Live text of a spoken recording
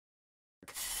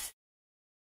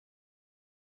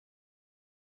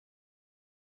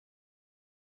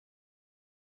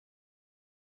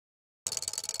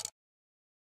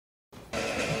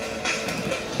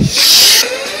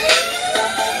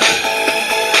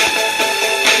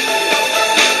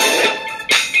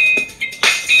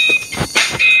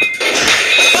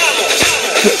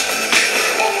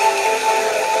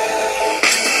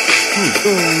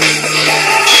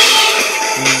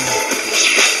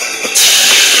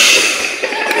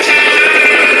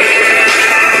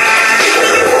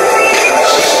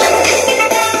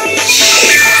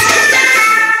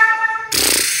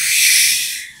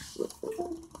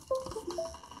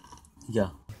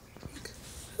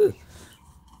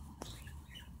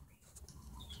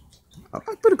I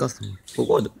put a costume. But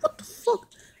what the fuck?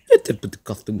 You did put the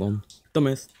costume on.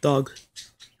 Dumbass dog.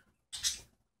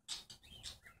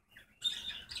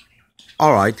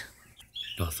 Alright.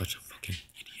 You're such a fucking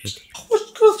idiot.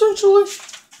 What costume shall I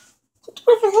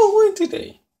wear for Halloween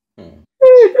today?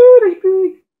 Hey, Daddy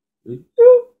Pig! You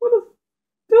wanna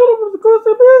tell them what the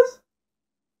costume is?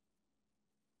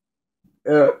 I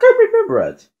can't remember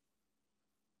it.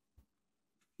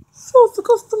 So it's the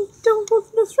costume down in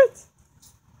the streets.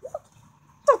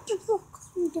 That's the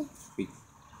costume down the street.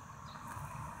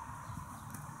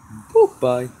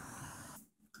 Goodbye.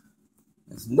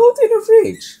 There's nothing in the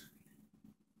fridge.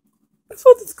 I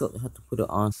thought this guy had to put it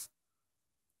on.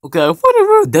 Okay, I thought I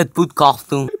wore a Deadpool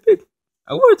costume.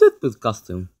 I wore a Deadpool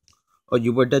costume. Oh,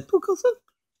 you wear Deadpool costume?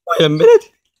 Wait a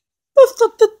minute. That's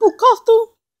not Deadpool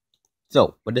costume.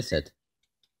 So, what is it?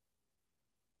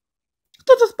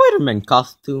 That's a Spider-Man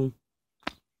costume.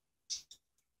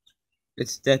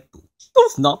 It's Deadpool. No,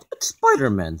 it's not. It's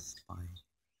Spider-Man. It's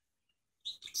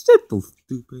Deadpool,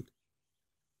 stupid.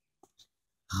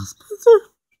 Spencer?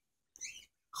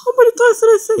 How many times did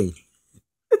I say?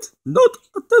 It's not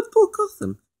a Deadpool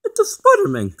costume. It's a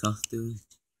Spider-Man costume.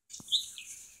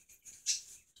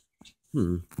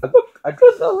 Look, I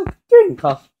dressed up like a game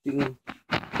costume.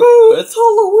 Boo, it's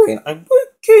Halloween. I'm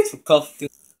wearing case for costume.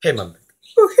 Hey, man.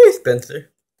 Oh, hey,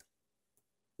 Spencer.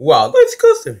 Wow, nice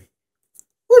costume.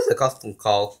 What's the costume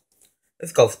called?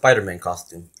 It's called Spider-Man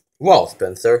costume. Wow,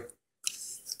 Spencer.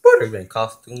 Spider-Man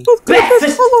costume. That's the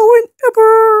best Halloween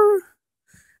ever.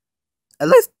 At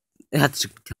least it had to.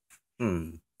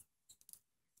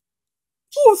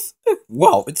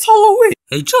 Wow, it's Halloween.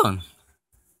 Hey, John.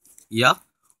 Yeah?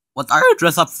 What are you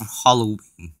dressed up for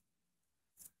Halloween?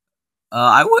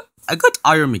 I got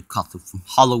Iron Man costume from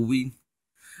Halloween.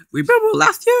 Remember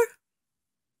last year?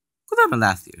 What happened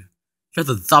last year? There's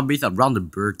the zombies around the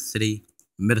bird city,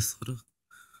 Minnesota.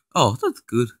 Oh, that's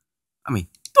good. I mean,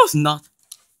 that's not.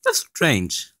 That's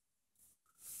strange.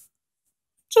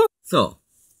 So,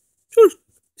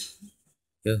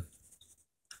 yeah.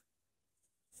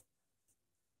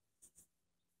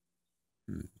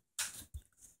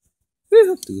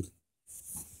 Yeah, dude.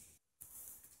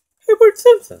 Hey, where's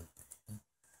Simpson?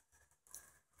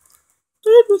 I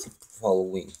dress up for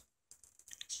Halloween.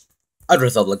 I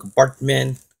dress up like a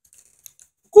Bartman.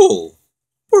 Cool.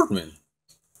 Bartman.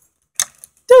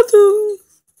 Doo-doo.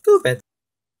 Go to bed.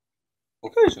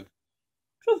 Okay, sir.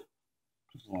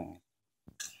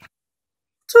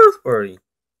 Just worry.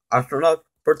 Astronaut,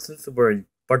 person's wearing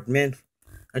Bartman,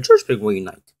 and church big way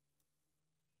night.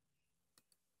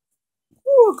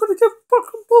 Oh, I'm gonna get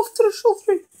fucking balls to the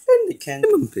shoulder and the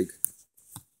cannon pig.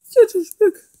 Such a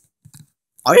big.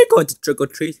 Are you going to trick or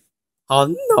treat?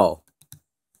 Oh no.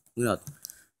 Not.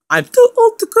 I'm too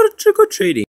old to go to trick or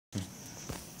treating.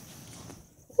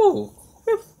 Oh,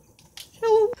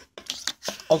 hello.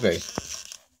 Okay.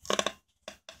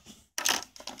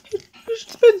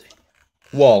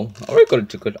 Whoa, are we going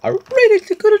to trick or treating? Are we ready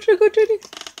to go to trick or treating?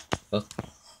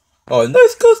 Oh,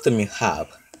 nice costume you have.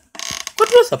 What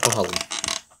dress up for Halloween?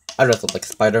 I dress up like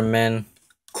Spider-Man.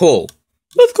 Cool.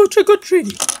 Let's go trick or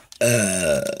treating.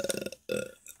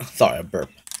 Sorry, I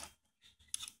burped.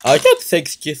 I have to say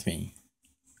excuse me.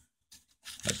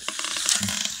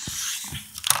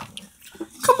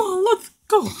 Come on, let's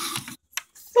go.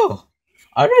 So,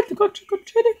 are you ready to go trick or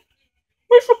treating?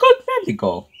 We forgot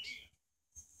Mandigo.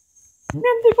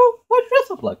 Mandigo? What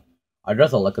dress up like? I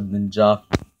dress up like a ninja.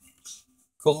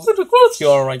 Cool. So the clothes you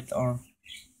are right there.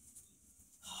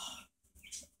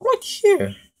 Right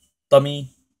here,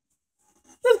 dummy.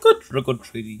 Let's go trick or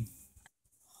treating.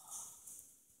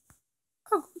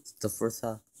 Oh, it's the first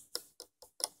half.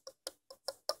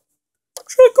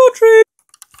 Trick or treat.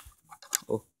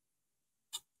 Oh.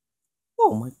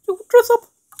 Oh my! You dress up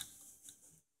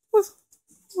with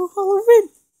Halloween.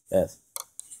 Yes.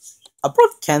 I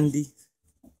brought candy.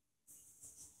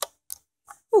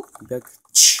 Oh, back.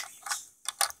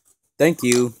 Thank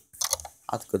you.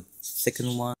 I'll take a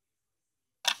second one.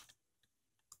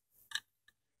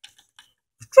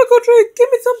 Trick or treat, give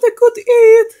me something good to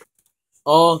eat.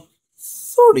 Oh,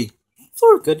 sorry.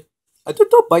 Sorry, good. I did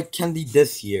not buy candy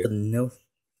this year. No.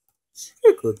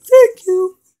 You're good. Thank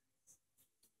you.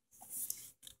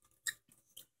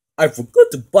 I forgot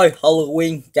to buy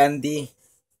Halloween candy.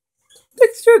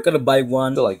 Next year, I'm gonna buy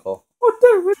one. So I go. Oh,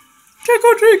 damn it. Trick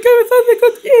or treat, give me something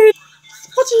good to eat.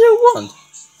 What do you want?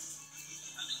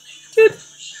 Kid,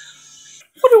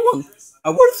 what do you want? I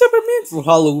want Superman for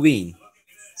Halloween.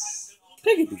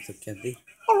 Can I give you some candy?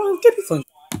 Alright, give me some.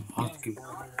 I'll give you.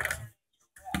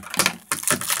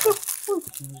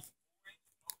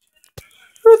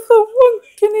 You're so one,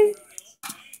 Kenny.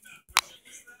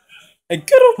 And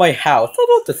get off my house. I don't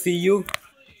want to see you.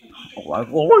 Oh, I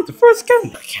want the first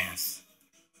candy. Yes.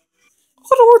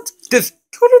 I don't want this.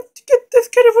 I want to get this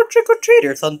candy for trick or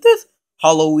treaters on this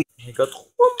Halloween. I got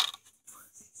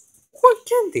one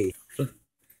candy.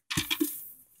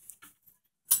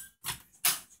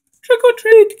 Trick or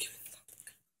treat.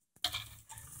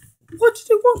 What did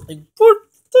you want? I bought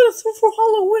this for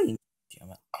Halloween.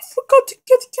 Damn it. I forgot to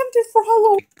get candy for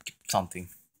Halloween. Something.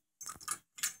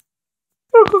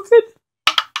 Look, kid.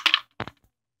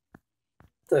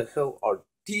 What the hell are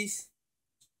these?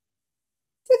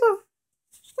 Get off.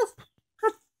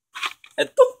 And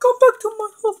don't come back to my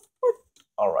house.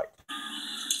 Alright.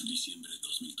 Diciembre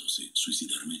 2012,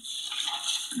 suicidarme.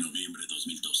 Noviembre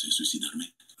 2012, suicidarme.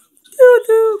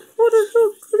 Dude, what the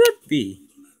hell could that be?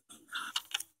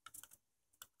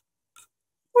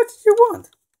 What did you want?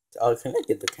 Oh, can I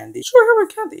get the candy? Sure, have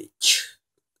a candy.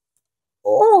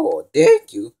 Oh,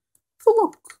 thank you. So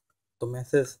look, the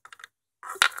messes.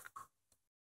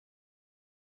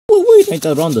 Oh wait, I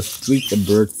got on the street of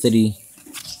Bird City.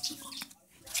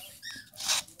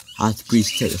 Hot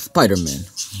breeze to Spider-Man.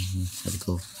 Had to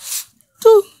go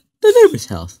to the neighbor's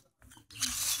house.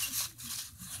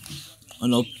 Oh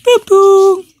no,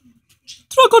 poo-poo!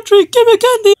 Trick or treat, give me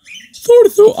candy! Sorry,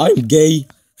 so I'm gay.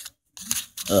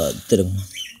 Didn't want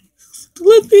to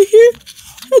let me here.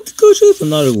 Had to go choose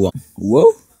another one.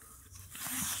 Whoa?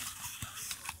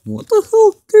 What the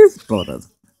hell cares about it?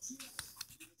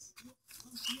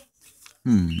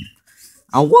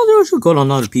 I wonder if I should go to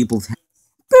another people's house.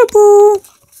 Poo-poo!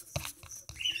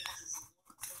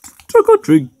 Trick or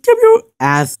treat, give your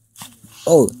ass.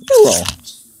 Oh, hello.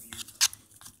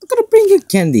 I'm gonna bring you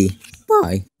candy.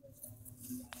 Bye.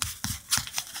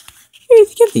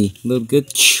 Here's candy. Little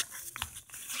good.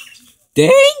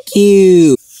 Thank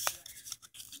you.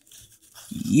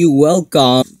 You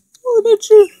welcome. Oh, that's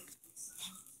you.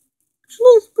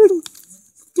 Let's bring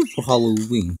it for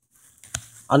Halloween.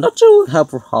 I'm not sure what have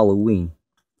for Halloween.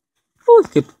 Let's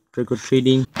skip trick or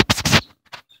treating.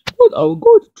 But I'll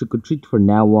go to trick or treat for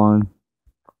now on.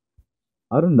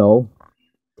 I don't know.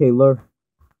 Taylor.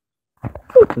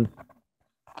 Listen.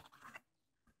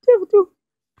 Go to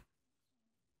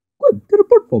the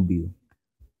Portmobile.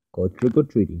 Go trick or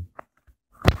treating.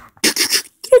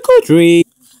 Trick or treat.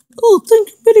 Oh, thank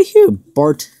you for here,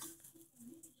 Bart.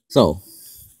 So,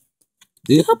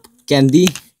 do you have candy?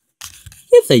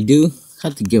 Yes, I do.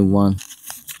 Have to get one.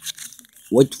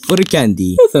 Wait for the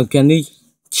candy. Here's some candy.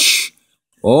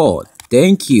 Oh,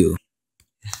 thank you.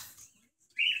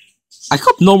 I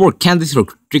hope no more candies for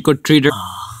trick or treater.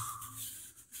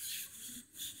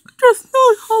 There's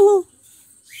no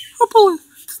Halloween.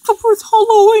 It's the first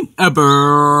Halloween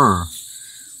ever.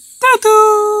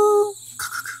 Ta-da!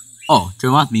 Oh, do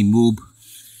you want me move?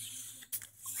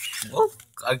 Well,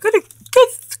 I gotta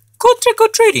go trick or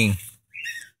treating.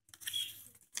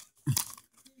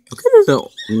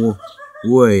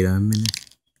 Wait a minute.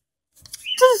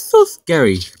 This is so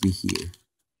scary to be here.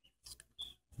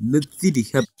 Let's see the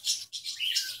help.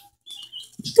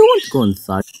 Don't want to go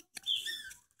inside.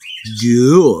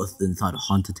 Just inside a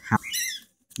haunted house.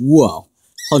 Wow,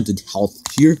 haunted house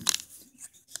here.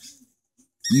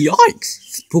 Yikes,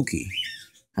 spooky.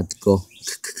 Had to go.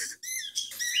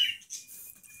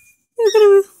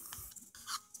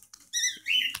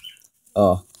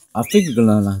 Oh, I think you're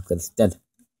gonna like that instead.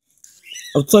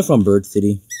 Outside from Bird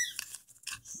City.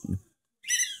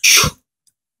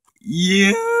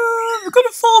 Yeah, we're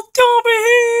gonna fall down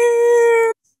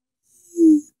here.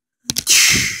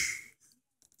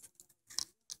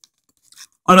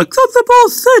 Unacceptable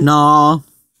sinner.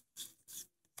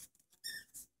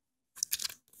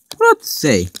 What to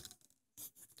say?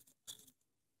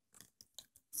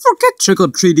 Forget trick or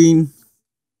treating.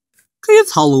 Cause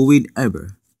it's Halloween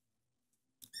ever.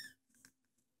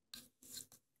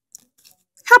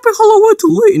 Happy Halloween to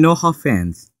louiehinoja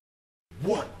fans.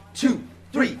 1, 2,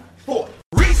 3, 4.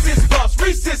 Reese's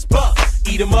Puffs.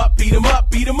 Eat 'em up, beat 'em up,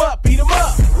 beat 'em up, beat 'em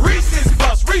up.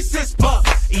 Reese's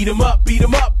Puffs. Eat 'em up, beat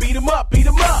 'em up, beat 'em up, beat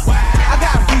 'em up. Wow. I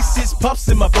got Reese's Puffs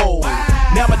in my bowl.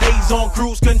 Wow. Nowadays on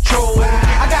cruise control.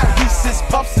 Wow. I got Reese's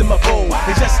Puffs in my bowl. Wow.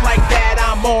 And just like that,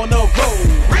 I'm on the road.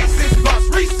 Reese's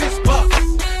Puffs.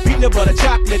 Peanut butter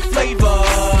chocolate flavor.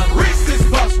 Reese's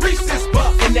Puffs.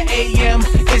 In the AM,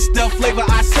 it's the flavor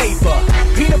I savor.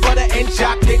 Peanut butter and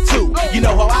chocolate too. You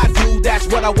know how I do, that's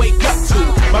what I wake up to.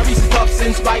 My Reese's Puffs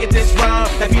inspired this rhyme.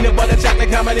 That peanut butter chocolate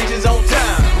combination's on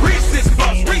time. Reese's